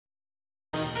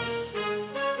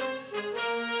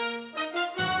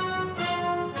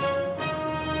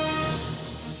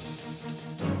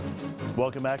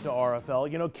Welcome back to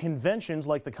RFL. You know, conventions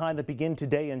like the kind that begin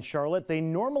today in Charlotte, they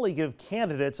normally give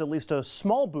candidates at least a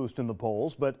small boost in the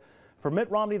polls, but for Mitt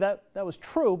Romney, that was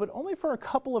true, but only for a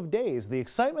couple of days. The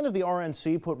excitement of the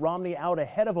RNC put Romney out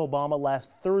ahead of Obama last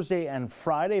Thursday and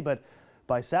Friday, but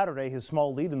by Saturday, his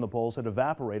small lead in the polls had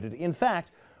evaporated. In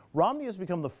fact, Romney has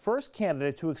become the first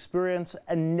candidate to experience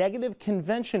a negative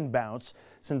convention bounce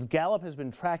since Gallup has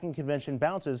been tracking convention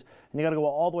bounces, and you got to go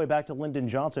all the way back to Lyndon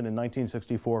Johnson in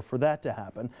 1964 for that to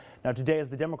happen. Now today, as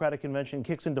the Democratic convention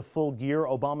kicks into full gear,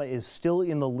 Obama is still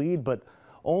in the lead, but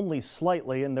only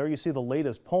slightly, and there you see the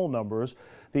latest poll numbers.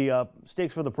 The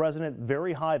stakes for the president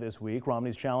very high this week.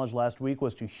 Romney's challenge last week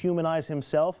was to humanize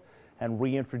himself and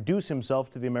reintroduce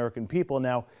himself to the American people.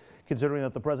 Now, considering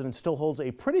that the president still holds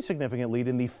a pretty significant lead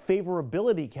in the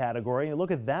favorability category, and you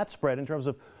look at that spread in terms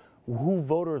of who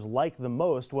voters like the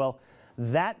most, well,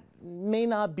 that may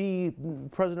not be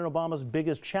President Obama's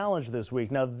biggest challenge this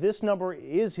week. Now, this number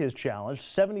is his challenge.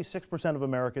 76% of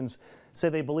Americans say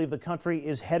they believe the country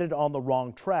is headed on the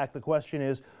wrong track. The question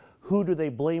is, who do they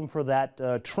blame for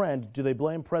that trend? Do they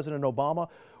blame President Obama,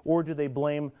 or do they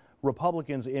blame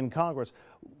Republicans in Congress?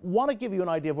 Want to give you an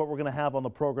idea of what we're going to have on the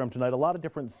program tonight. A lot of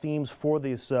different themes for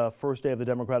this first day of the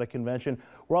Democratic Convention.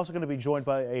 We're also going to be joined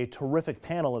by a terrific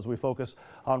panel as we focus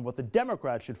on what the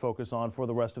Democrats should focus on for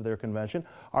the rest of their convention.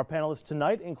 Our panelists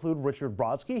tonight include Richard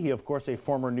Brodsky. He, of course, a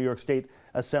former New York State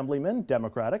Assemblyman,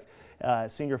 Democratic,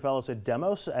 senior fellow at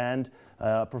Demos, and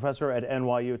professor at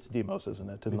NYU. It's Demos, isn't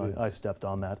it? I stepped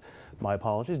on that. My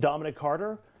apologies. Dominic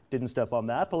Carter, didn't step on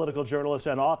that, political journalist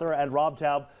and author, and Rob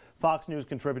Taub, Fox News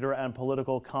contributor and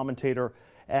political commentator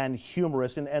and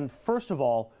humorist. And first of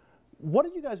all, what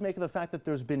do you guys make of the fact that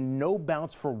there's been no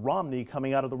bounce for Romney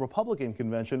coming out of the Republican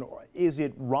convention? Is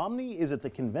it Romney? Is it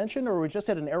the convention? Or are we just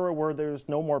at an era where there's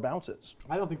no more bounces?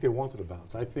 I don't think they wanted a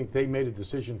bounce. I think they made a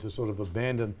decision to sort of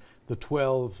abandon the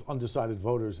 12 undecided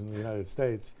voters in the United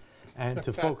States and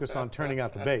to focus on turning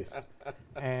out the base.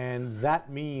 And that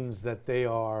means that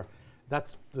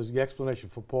that's the explanation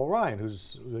for Paul Ryan,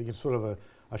 who's sort of a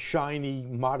shiny,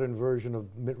 modern version of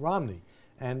Mitt Romney.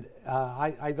 And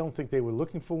I don't think they were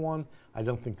looking for one. I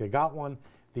don't think they got one.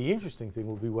 The interesting thing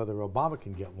will be whether Obama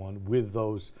can get one with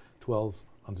those 12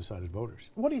 undecided voters.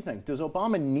 What do you think? Does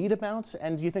Obama need a bounce?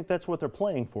 And do you think that's what they're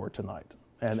playing for tonight?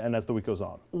 And as the week goes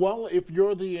on? Well, if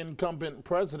you're the incumbent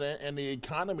president and the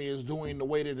economy is doing the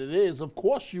way that it is, of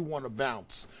course you want to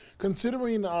bounce.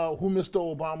 Considering who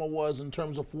Mr. Obama was in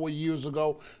terms of 4 years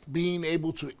ago, being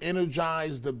able to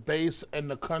energize the base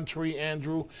and the country,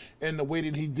 Andrew, in the way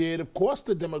that he did, of course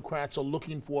the Democrats are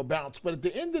looking for a bounce. But at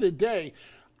the end of the day,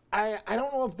 I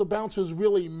don't know if the bounces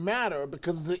really matter,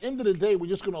 because at the end of the day, we're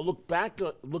just going to look back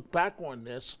on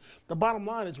this. The bottom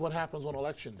line is what happens on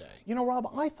Election Day. You know,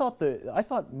 Rob, I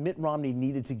thought Mitt Romney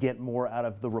needed to get more out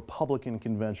of the Republican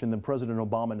convention than President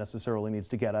Obama necessarily needs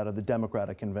to get out of the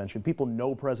Democratic convention. People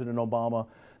know President Obama.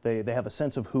 They have a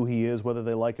sense of who he is, whether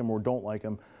they like him or don't like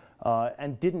him,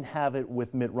 and didn't have it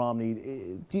with Mitt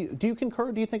Romney. Do you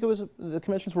concur? Do you think the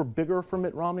conventions were bigger for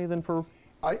Mitt Romney than for...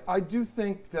 I do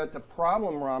think that the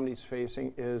problem Romney's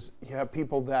facing is you have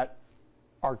people that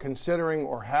are considering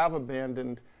or have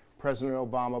abandoned President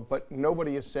Obama, but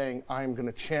nobody is saying, I'm going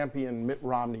to champion Mitt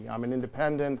Romney. I'm an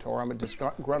independent, or I'm a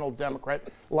disgruntled Democrat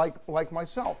like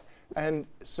myself. And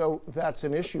so that's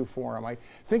an issue for him. I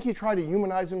think he tried to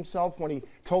humanize himself when he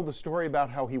told the story about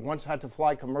how he once had to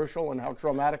fly commercial and how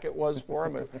traumatic it was for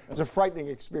him. It was a frightening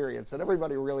experience, and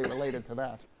everybody really related to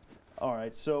that. All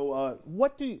right, so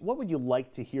what would you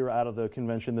like to hear out of the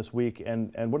convention this week,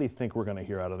 and what do you think we're going to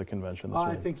hear out of the convention this week?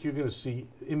 I think you're going to see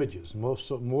images,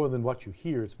 more than what you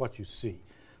hear, it's what you see.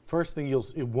 First thing,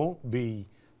 it won't be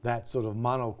that sort of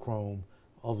monochrome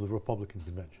of the Republican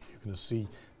convention. You're going to see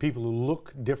people who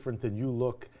look different than you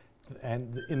look,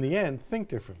 and in the end, think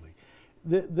differently.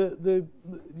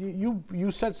 You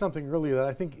said something earlier that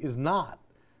I think is not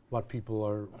what people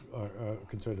are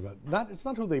concerned about. It's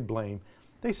not who they blame.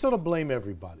 They sort of blame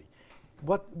everybody.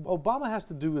 What Obama has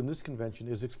to do in this convention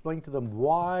is explain to them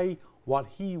why what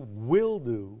he will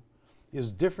do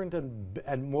is different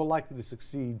and more likely to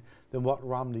succeed than what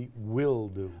Romney will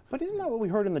do. But isn't that what we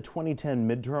heard in the 2010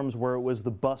 midterms, where it was the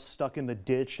bus stuck in the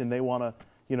ditch and they want to,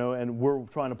 and we're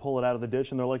trying to pull it out of the ditch,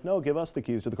 and they're like, no, give us the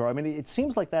keys to the car. I mean, it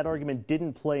seems like that argument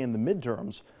didn't play in the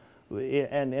midterms.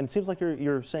 And it seems like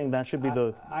you're saying that should be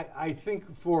I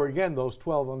think for, again, those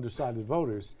 12 undecided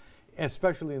voters,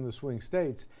 especially in the swing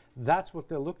states, that's what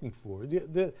they're looking for.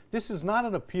 This is not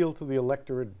an appeal to the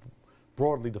electorate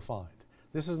broadly defined.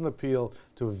 This is an appeal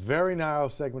to very narrow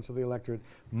segments of the electorate.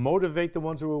 Motivate the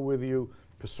ones who are with you,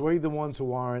 persuade the ones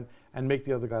who aren't, and make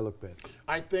the other guy look bad.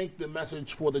 I think the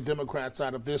message for the Democrats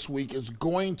out of this week is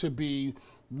going to be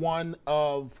one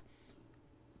of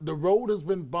the road has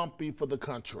been bumpy for the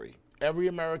country. Every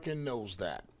American knows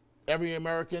that. Every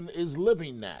American is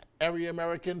living that. Every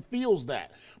American feels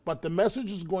that. But the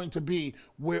message is going to be,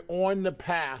 we're on the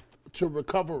path to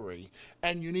recovery,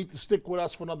 and you need to stick with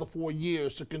us for another 4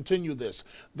 years to continue this.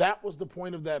 That was the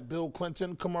point of that Bill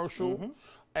Clinton commercial,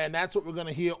 and that's what we're going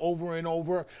to hear over and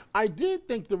over. I did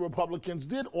think the Republicans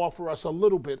did offer us a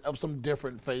little bit of some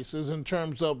different faces in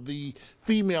terms of the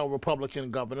female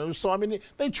Republican governors. So, I mean,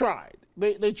 they tried.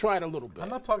 They tried a little bit. I'm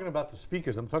not talking about the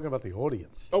speakers. I'm talking about the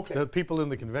audience. Okay. The people in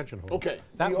the convention hall. Okay.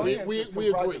 That The was, audience is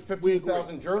comprised of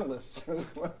 15,000 journalists.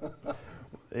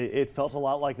 It felt a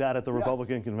lot like that at the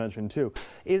Republican convention too.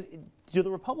 Do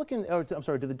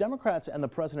the Democrats and the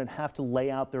president have to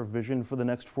lay out their vision for the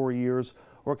next 4 years,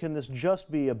 or can this just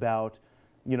be about,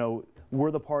 you know,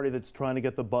 we're the party that's trying to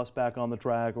get the bus back on the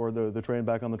track or the train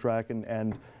back on the track,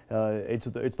 and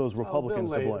it's those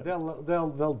Republicans to blame?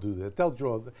 They'll do that. They'll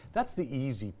draw. That's the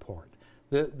easy part.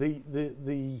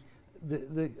 Again,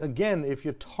 if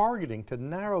you're targeting to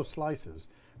narrow slices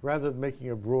rather than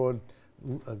making a broad,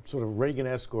 sort of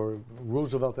Reagan-esque or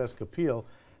Roosevelt-esque appeal,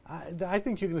 I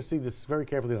think you're going to see this very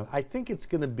carefully done. I think it's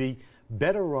going to be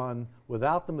better run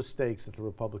without the mistakes that the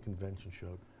Republican convention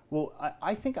showed. Well,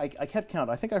 I think I kept count.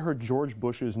 I think I heard George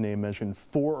Bush's name mentioned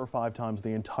 4 or 5 times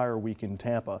the entire week in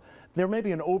Tampa. There may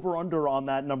be an over-under on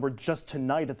that number just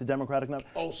tonight at the Democratic night.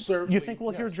 Oh, certainly. You think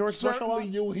we'll hear George Bush a lot? Certainly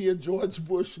you'll hear George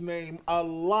Bush's name a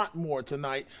lot more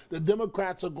tonight. The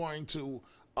Democrats are going to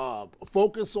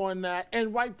focus on that,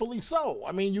 and rightfully so.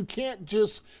 I mean, you can't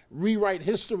just rewrite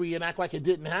history and act like it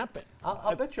didn't happen.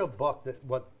 I'll bet you a buck that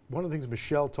one of the things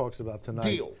Michelle talks about tonight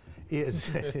Deal.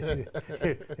 is,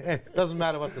 it doesn't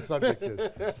matter what the subject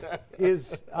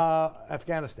is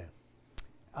Afghanistan.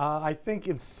 I think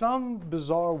in some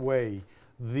bizarre way,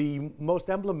 the most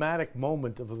emblematic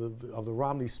moment of the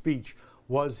Romney speech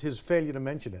was his failure to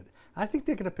mention it. I think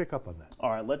they're going to pick up on that.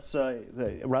 All right, let's,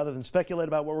 rather than speculate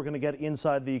about what we're going to get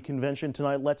inside the convention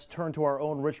tonight, let's turn to our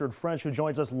own Richard French, who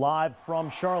joins us live from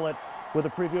Charlotte with a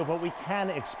preview of what we can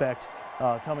expect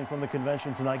coming from the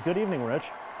convention tonight. Good evening, Rich.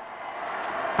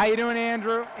 How you doing,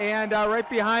 Andrew? And right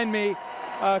behind me,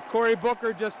 Cory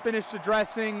Booker just finished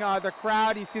addressing the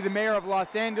crowd. You see the mayor of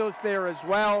Los Angeles there as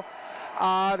well.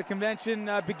 The convention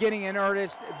beginning in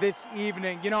earnest this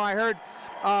evening. You know, I heard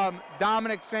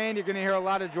Dominic saying you're going to hear a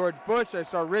lot of George Bush. I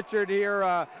saw Richard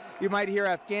here. You might hear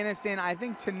Afghanistan. I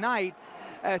think tonight,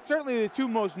 certainly the 2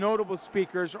 most notable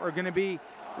speakers are going to be,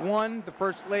 one, the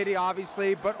First Lady,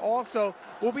 obviously, but also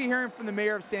we'll be hearing from the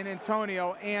mayor of San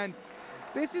Antonio. And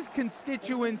this is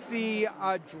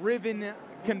constituency-driven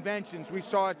conventions. We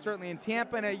saw it certainly in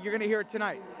Tampa, and you're going to hear it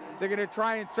tonight. They're going to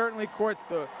try and certainly court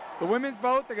the women's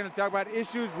vote. They're going to talk about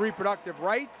issues, reproductive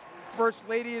rights. First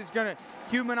Lady is going to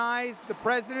humanize the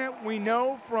president. We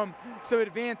know from some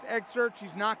advanced excerpts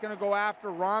she's not going to go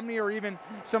after Romney or even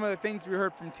some of the things we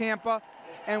heard from Tampa.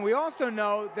 And we also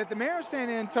know that the mayor of San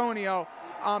Antonio,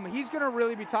 he's going to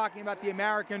really be talking about the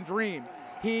American dream.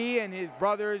 He and his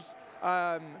brothers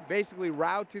basically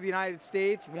route to the United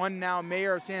States. One now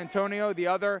mayor of San Antonio, the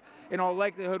other in all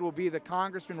likelihood will be the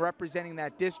congressman representing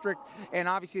that district. And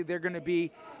obviously they're going to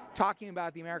be talking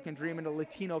about the American dream in a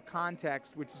Latino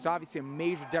context, which is obviously a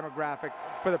major demographic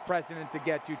for the president to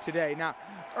get to today. Now,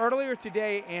 earlier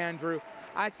today, Andrew,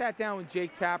 I sat down with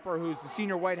Jake Tapper, who's the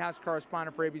senior White House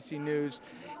correspondent for ABC News,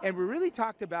 and we really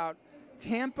talked about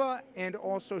Tampa and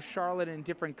also Charlotte in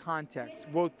different contexts,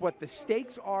 both what the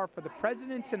stakes are for the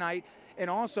president tonight and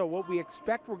also what we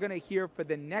expect we're going to hear for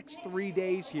the next 3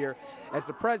 days here, as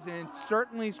the president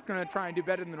certainly is going to try and do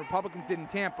better than the Republicans did in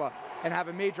Tampa and have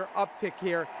a major uptick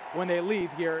here when they leave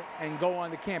here and go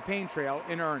on the campaign trail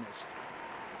in earnest.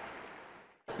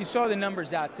 You saw the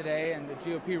numbers out today, and the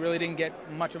GOP really didn't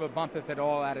get much of a bump, if at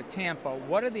all, out of Tampa.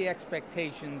 What are the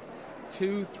expectations?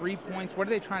 2, 3 points? What are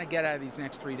they trying to get out of these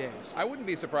next 3 days? I wouldn't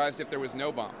be surprised if there was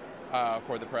no bump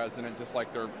for the president, just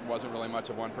like there wasn't really much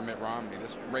of one for Mitt Romney.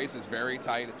 This race is very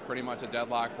tight. It's pretty much a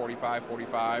deadlock,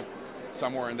 45-45.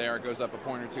 Somewhere in there, it goes up a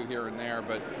point or 2 here and there.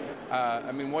 But,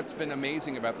 I mean, what's been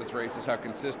amazing about this race is how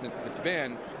consistent it's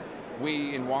been.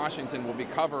 We in Washington will be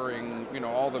covering, you know,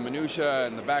 all the minutia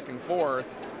and the back and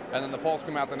forth, and then the polls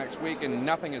come out the next week and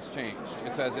nothing has changed.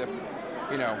 It's as if,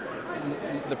 you know,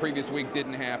 the previous week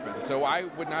didn't happen. So I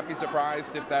would not be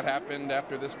surprised if that happened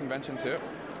after this convention too.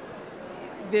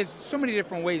 there's so many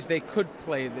different ways they could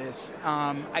play this.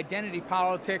 Identity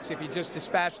politics, if you just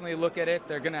dispassionately look at it,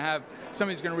 they're going to have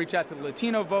somebody's going to reach out to the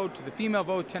Latino vote, to the female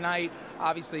vote tonight.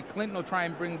 Obviously, Clinton will try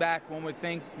and bring back, one would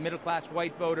think, middle-class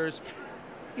white voters.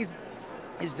 Is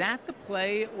that the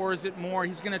play, or is it more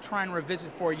he's going to try and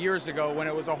revisit 4 years ago when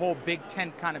it was a whole big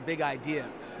tent kind of big idea?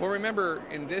 Well, remember,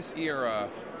 in this era,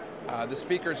 the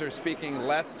speakers are speaking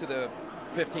less to the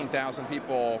 15,000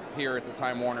 people here at the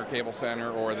Time Warner Cable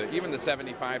Center, or even the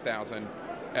 75,000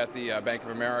 at the Bank of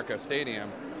America Stadium,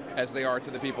 as they are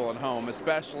to the people at home,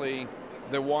 especially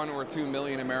the 1 or 2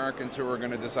 million Americans who are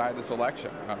going to decide this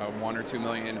election. 1 or 2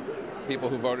 million people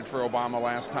who voted for Obama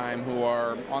last time who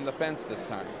are on the fence this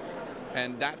time.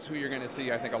 And that's who you're going to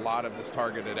see, I think, a lot of this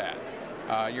targeted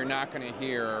at. You're not going to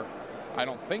hear, I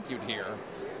don't think you'd hear,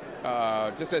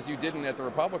 just as you didn't at the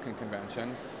Republican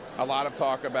convention, a lot of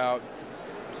talk about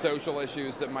social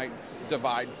issues that might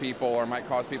divide people or might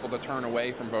cause people to turn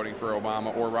away from voting for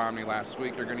Obama or Romney last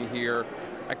week. You're going to hear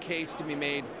a case to be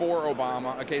made for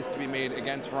Obama, a case to be made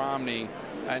against Romney,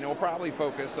 and it will probably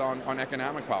focus on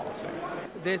economic policy.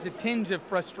 There's a tinge of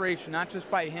frustration, not just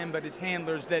by him, but his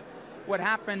handlers, that what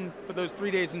happened for those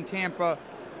 3 days in Tampa,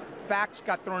 facts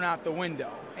got thrown out the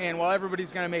window. And while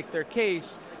everybody's going to make their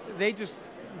case, they just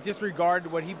disregarded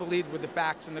what he believed were the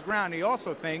facts on the ground. He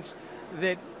also thinks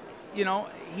that, you know,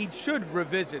 he should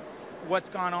revisit what's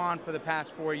gone on for the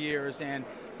past 4 years, and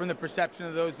from the perception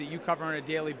of those that you cover on a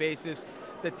daily basis,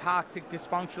 the toxic,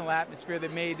 dysfunctional atmosphere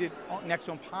that made it next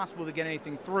to impossible to get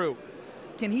anything through.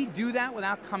 Can he do that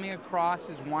without coming across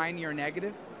as whiny or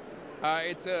negative?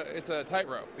 It's a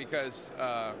tightrope because,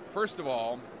 first of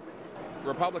all,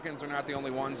 Republicans are not the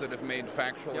only ones that have made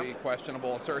factually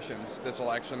questionable assertions this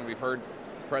election. We've heard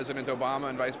President Obama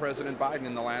and Vice President Biden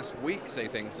in the last week say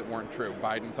things that weren't true.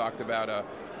 Biden talked about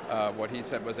what he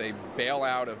said was a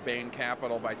bailout of Bain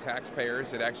Capital by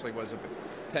taxpayers. It actually was a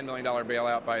 $10 million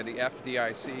bailout by the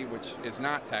FDIC, which is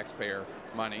not taxpayer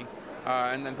money.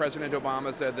 And then President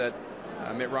Obama said that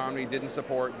Mitt Romney didn't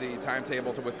support the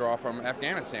timetable to withdraw from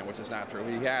Afghanistan, which is not true.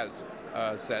 He has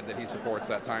said that he supports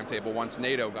that timetable once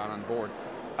NATO got on board.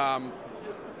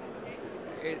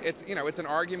 It's an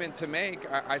argument to make.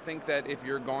 I think that if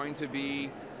you're going to be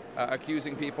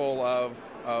accusing people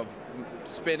of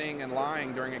spinning and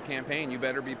lying during a campaign, you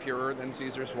better be purer than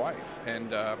Caesar's wife.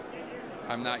 And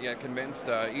I'm not yet convinced,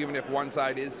 even if one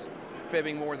side is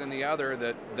fibbing more than the other,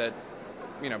 that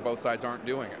both sides aren't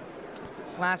doing it.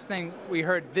 Last thing, we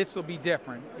heard this will be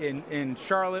different. In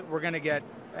Charlotte, we're going to get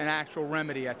an actual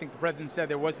remedy. I think the president said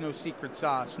there was no secret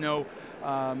sauce, no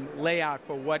layout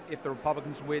for what, if the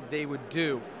Republicans would, they would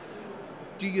do.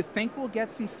 Do you think we'll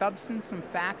get some substance, some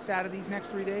facts out of these next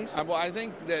 3 days? Well, I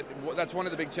think that's one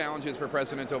of the big challenges for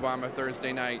President Obama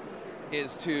Thursday night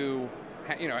is to,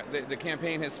 the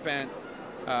campaign has spent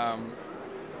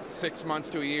 6 months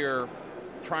to a year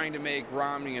trying to make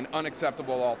Romney an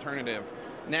unacceptable alternative.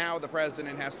 Now the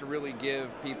president has to really give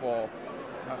people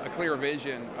a clear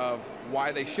vision of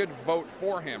why they should vote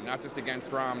for him, not just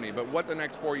against Romney, but what the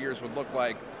next 4 years would look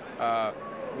like,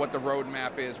 what the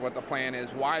roadmap is, what the plan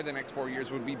is, why the next 4 years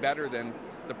would be better than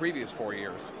the previous 4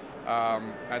 years.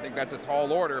 I think that's a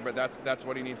tall order, but that's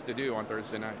what he needs to do on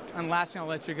Thursday night. And last thing, I'll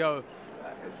let you go.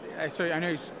 I know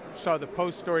you saw the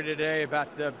Post story today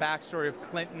about the backstory of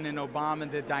Clinton and Obama,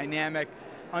 the dynamic,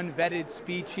 unvetted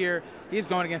speech here. He's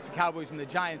going against the Cowboys and the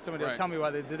Giants. Somebody will tell me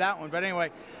why they did that one. But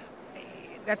anyway,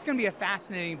 that's going to be a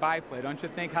fascinating byplay, don't you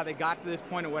think, how they got to this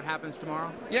point and what happens tomorrow?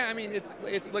 Yeah, I mean, it's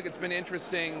been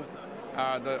interesting.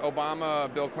 The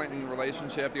Obama-Bill Clinton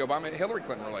relationship, the Obama-Hillary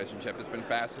Clinton relationship has been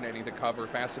fascinating to cover,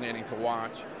 fascinating to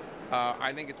watch.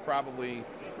 I think it's probably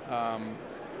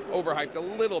overhyped a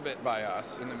little bit by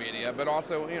us in the media, but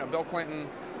also, Bill Clinton,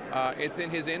 it's in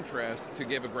his interest to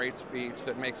give a great speech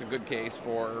that makes a good case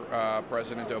for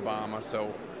President Obama.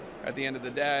 So at the end of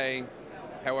the day,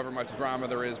 however much drama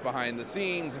there is behind the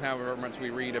scenes and however much we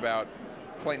read about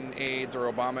Clinton aides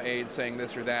or Obama aides saying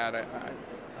this or that,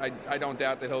 I don't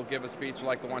doubt that he'll give a speech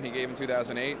like the one he gave in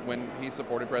 2008 when he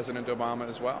supported President Obama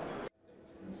as well.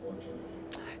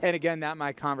 And again,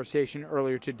 my conversation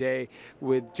earlier today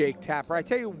with Jake Tapper. I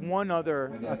tell you one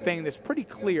other thing that's pretty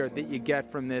clear that you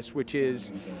get from this, which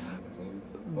is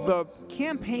the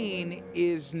campaign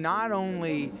is not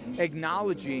only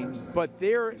acknowledging, but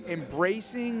they're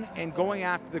embracing and going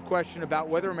after the question about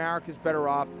whether America's better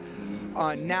off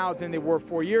now than they were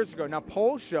 4 years ago. Now,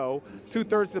 polls show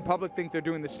 2/3 of the public think they're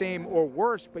doing the same or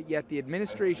worse, but yet the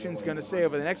administration's going to say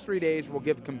over the next 3 days we'll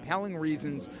give compelling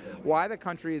reasons why the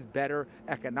country is better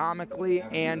economically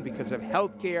and because of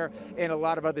health care and a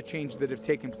lot of other changes that have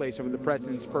taken place over the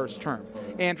president's first term.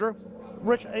 Andrew?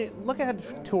 Rich, look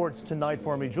ahead towards tonight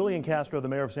for me. Julian Castro, the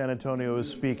mayor of San Antonio, is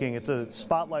speaking. It's a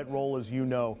spotlight role, as you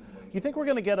know. You think we're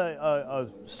going to get a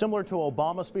similar to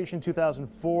Obama's speech in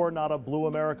 2004, not a blue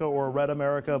America or a red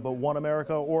America, but one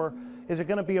America? Or is it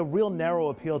going to be a real narrow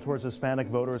appeal towards Hispanic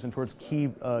voters and towards key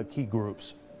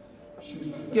groups?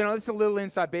 You know, it's a little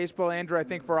inside baseball, Andrew, I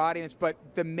think, for our audience, but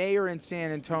the mayor in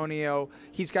San Antonio,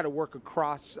 he's got to work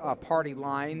across party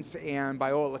lines, and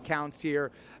by all accounts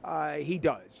here, he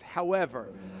does. However,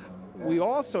 we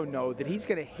also know that he's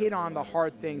going to hit on the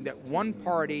hard thing that one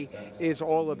party is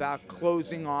all about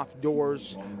closing off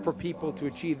doors for people to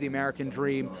achieve the American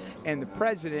dream, and the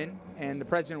president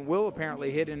will apparently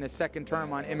hit in a second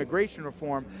term on immigration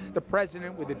reform. The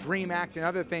president, with the DREAM Act and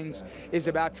other things, is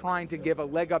about trying to give a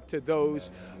leg up to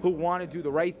those who want to do the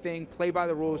right thing, play by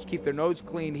the rules, keep their nose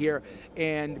clean here,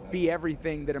 and be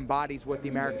everything that embodies what the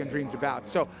American dream's about.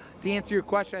 So to answer your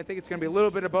question, I think it's going to be a little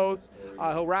bit of both.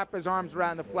 He'll wrap his arms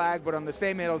around the flag, but on the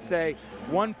same hand, he'll say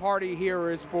one party here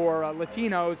is for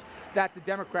Latinos, that's the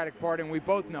Democratic Party, and we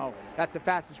both know that's the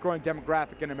fastest growing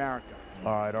demographic in America.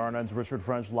 All right, RNN's Richard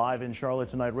French live in Charlotte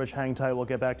tonight. Rich, hang tight. We'll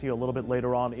get back to you a little bit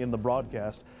later on in the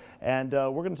broadcast. And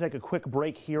we're going to take a quick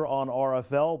break here on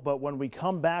RFL, but when we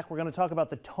come back, we're going to talk about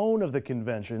the tone of the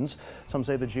conventions. Some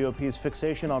say the GOP's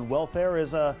fixation on welfare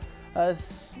is a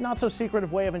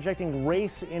not-so-secretive way of injecting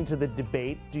race into the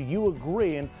debate. Do you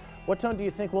agree? And what tone do you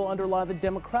think will underlie the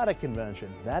Democratic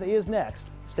convention? That is next.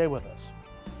 Stay with us.